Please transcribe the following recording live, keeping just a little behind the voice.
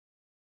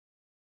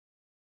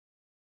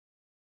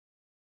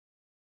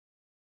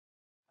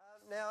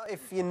Now,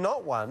 if you're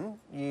not one,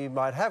 you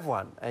might have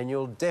one, and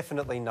you'll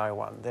definitely know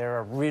one. They're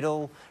a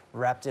riddle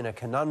wrapped in a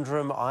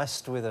conundrum,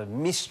 iced with a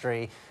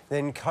mystery,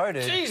 then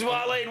coded... Jeez,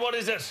 Marlene, what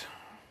is it?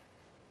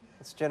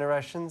 It's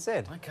Generation Z.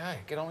 OK,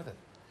 get on with it.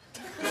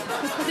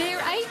 They're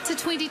 8 to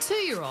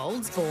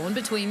 22-year-olds born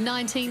between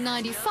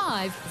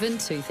 1995 and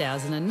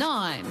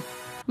 2009.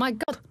 My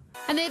God.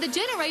 And they're the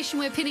generation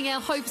we're pinning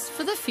our hopes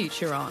for the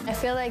future on. I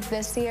feel like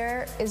this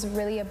year is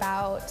really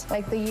about,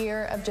 the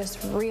year of just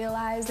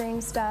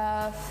realising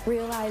stuff,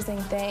 realising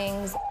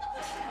things.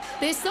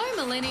 They're so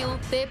millennial,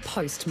 they're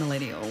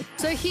post-millennial.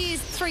 So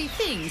here's 3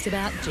 things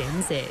about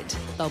Gen Z.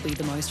 They'll be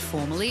the most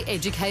formally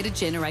educated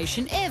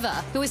generation ever,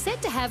 who are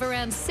said to have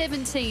around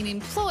 17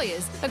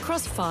 employers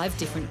across 5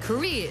 different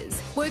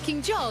careers,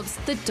 working jobs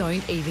that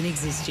don't even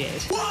exist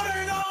yet. What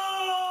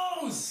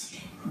are those?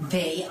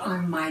 They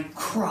are my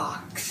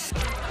Crocs.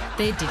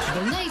 They're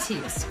digital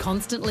natives,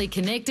 constantly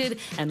connected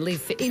and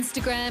live for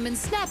Instagram and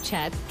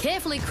Snapchat,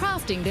 carefully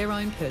crafting their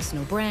own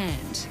personal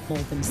brand. More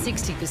than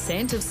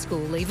 60% of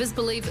school leavers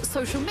believe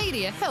social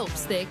media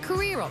helps their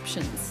career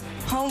options.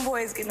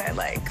 Homeboy's gonna,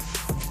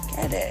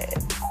 get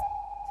it.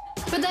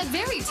 But that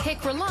very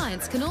tech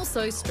reliance can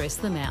also stress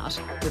them out,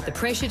 with the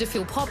pressure to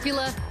feel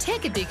popular,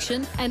 tech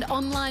addiction and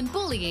online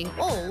bullying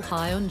all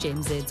high on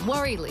Gen Z's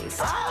worry list.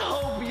 I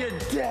hope you're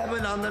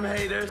dabbing on them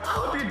haters. I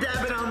hope you're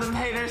dabbing on them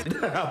haters.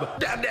 Dab,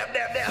 dab, dab,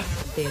 dab.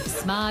 They're the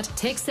smart,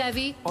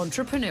 tech-savvy,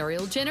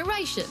 entrepreneurial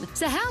generation.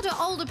 So how do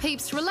older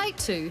peeps relate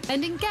to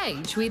and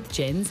engage with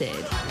Gen Z?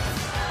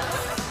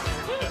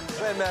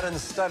 Claire Madden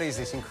studies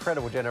this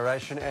incredible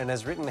generation and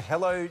has written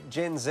Hello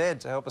Gen Z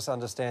to help us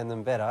understand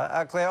them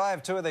better. Claire, I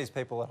have 2 of these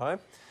people at home.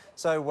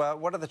 So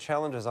what are the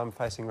challenges I'm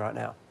facing right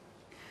now?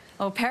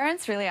 Well,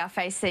 parents really are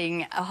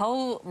facing a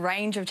whole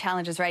range of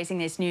challenges raising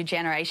this new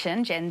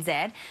generation, Gen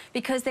Z,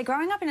 because they're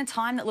growing up in a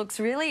time that looks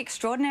really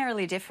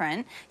extraordinarily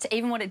different to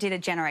even what it did a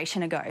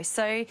generation ago.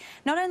 So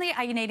not only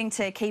are you needing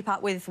to keep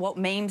up with what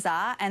memes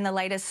are and the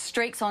latest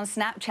streaks on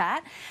Snapchat,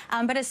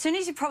 but as soon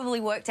as you probably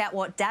worked out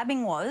what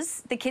dabbing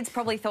was, the kids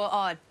probably thought,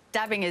 oh,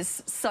 dabbing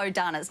is so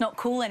done, it's not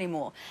cool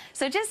anymore.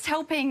 So just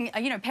helping,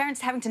 parents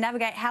having to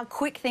navigate how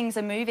quick things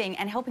are moving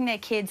and helping their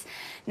kids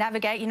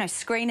navigate,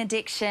 screen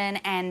addiction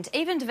and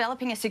even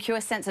developing a secure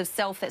sense of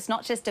self that's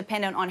not just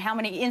dependent on how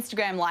many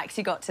Instagram likes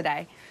you got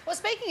today. Well,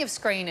 speaking of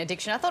screen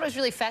addiction, I thought it was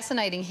really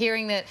fascinating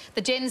hearing that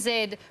the Gen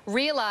Z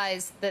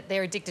realise that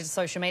they're addicted to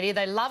social media.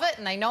 They love it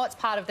and they know it's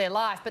part of their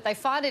life, but they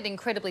find it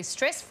incredibly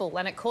stressful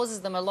and it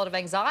causes them a lot of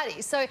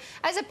anxiety. So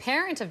as a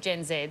parent of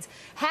Gen Zs,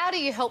 how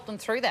do you help them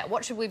through that?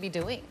 What should we be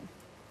doing?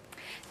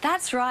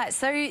 That's right.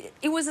 So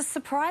it was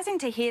surprising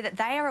to hear that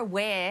they are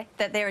aware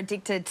that they're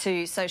addicted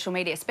to social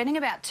media, spending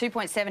about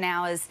 2.7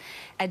 hours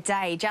a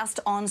day just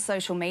on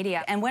social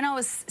media. And when I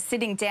was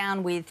sitting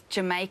down with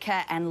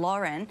Jamaica and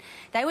Lauren,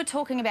 they were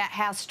talking about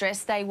how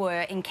stressed they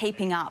were in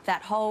keeping up,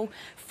 that whole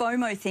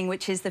FOMO thing,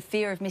 which is the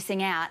fear of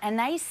missing out. And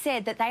they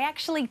said that they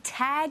actually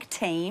tag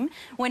team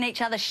when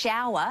each other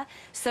shower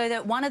so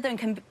that one of them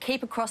can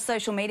keep across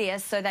social media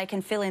so they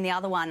can fill in the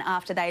other one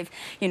after they've,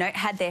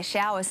 had their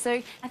shower.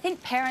 So I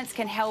think parents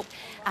can help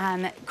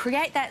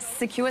create that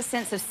secure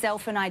sense of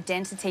self and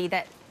identity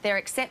that they're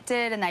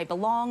accepted and they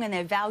belong and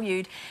they're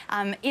valued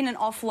in an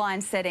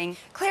offline setting.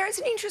 Claire, it's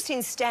an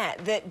interesting stat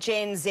that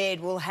Gen Z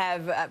will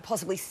have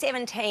possibly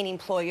 17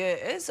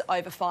 employers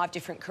over 5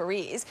 different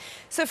careers.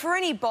 So for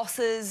any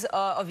bosses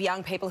of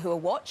young people who are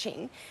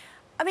watching,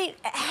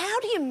 how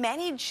do you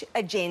manage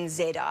a Gen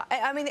Zer?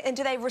 And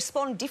do they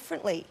respond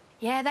differently?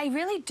 Yeah, they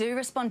really do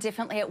respond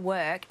differently at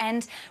work.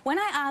 And when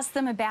I asked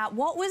them about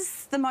what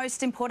was the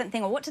most important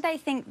thing or what do they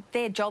think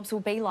their jobs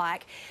will be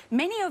like,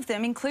 many of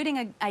them,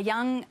 including a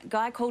young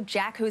guy called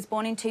Jack who was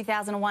born in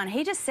 2001,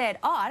 he just said,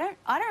 oh,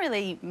 I don't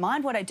really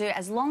mind what I do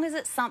as long as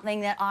it's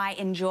something that I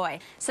enjoy.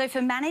 So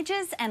for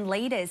managers and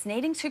leaders,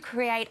 needing to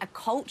create a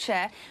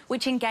culture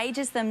which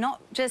engages them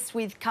not just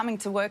with coming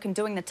to work and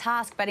doing the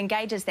task, but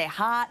engages their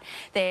heart,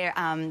 their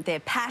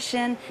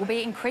passion, will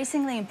be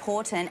increasingly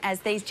important as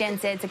these Gen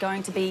Zs are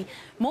going to be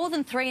more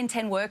than 3 in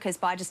 10 workers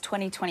by just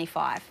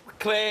 2025.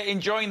 Claire,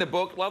 enjoying the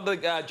book. Love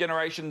the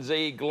Generation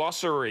Z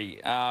glossary,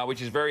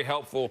 which is very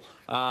helpful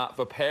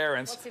for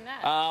parents. What's in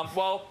that?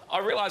 Well, I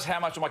realise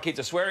how much of my kids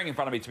are swearing in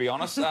front of me, to be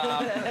honest,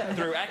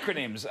 through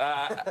acronyms.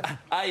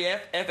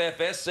 AF,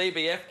 FFS,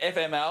 CBF,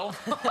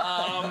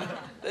 FML.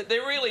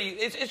 They're really...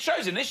 It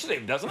shows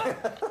initiative, doesn't it?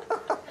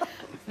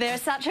 They're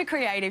such a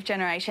creative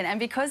generation, and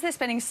because they're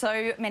spending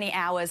so many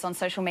hours on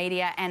social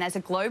media and as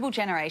a global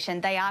generation,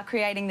 they are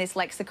creating this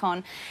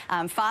lexicon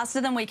faster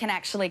than we can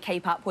actually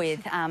keep up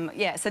with.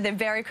 So they're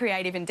very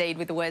creative indeed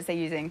with the words they're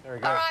using. All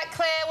right,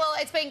 Claire, well,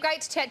 it's been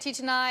great to chat to you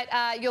tonight.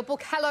 Your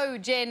book, Hello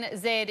Gen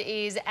Z,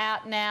 is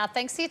out now.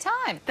 Thanks for your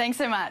time. Thanks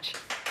so much.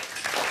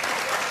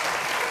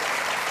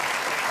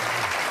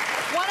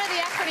 One of the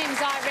acronyms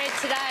ones I read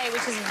today,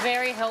 which is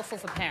very helpful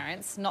for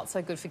parents, not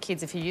so good for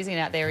kids if you're using it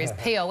out there, is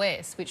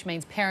POS, which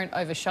means parent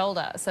over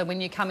shoulder. So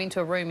when you come into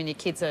a room and your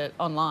kids are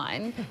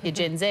online, your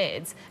Gen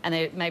Zs, and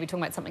they're maybe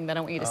talking about something they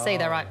don't want you to see,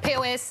 they write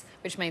POS,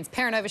 which means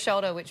parent over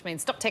shoulder, which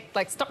means stop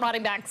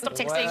writing back, stop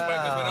texting.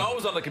 Wow. When I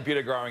was on the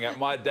computer growing up,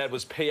 my dad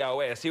was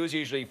POS. He was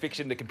usually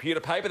fixing the computer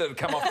paper that would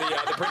come off the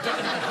printer.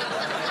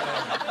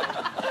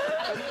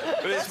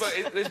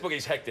 But this book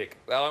is hectic.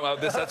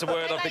 That's a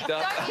word I picked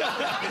up.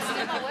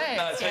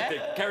 No, it's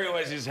hectic. Carrie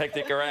always is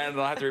hectic around,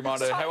 and I have to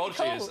remind her how old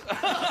she is.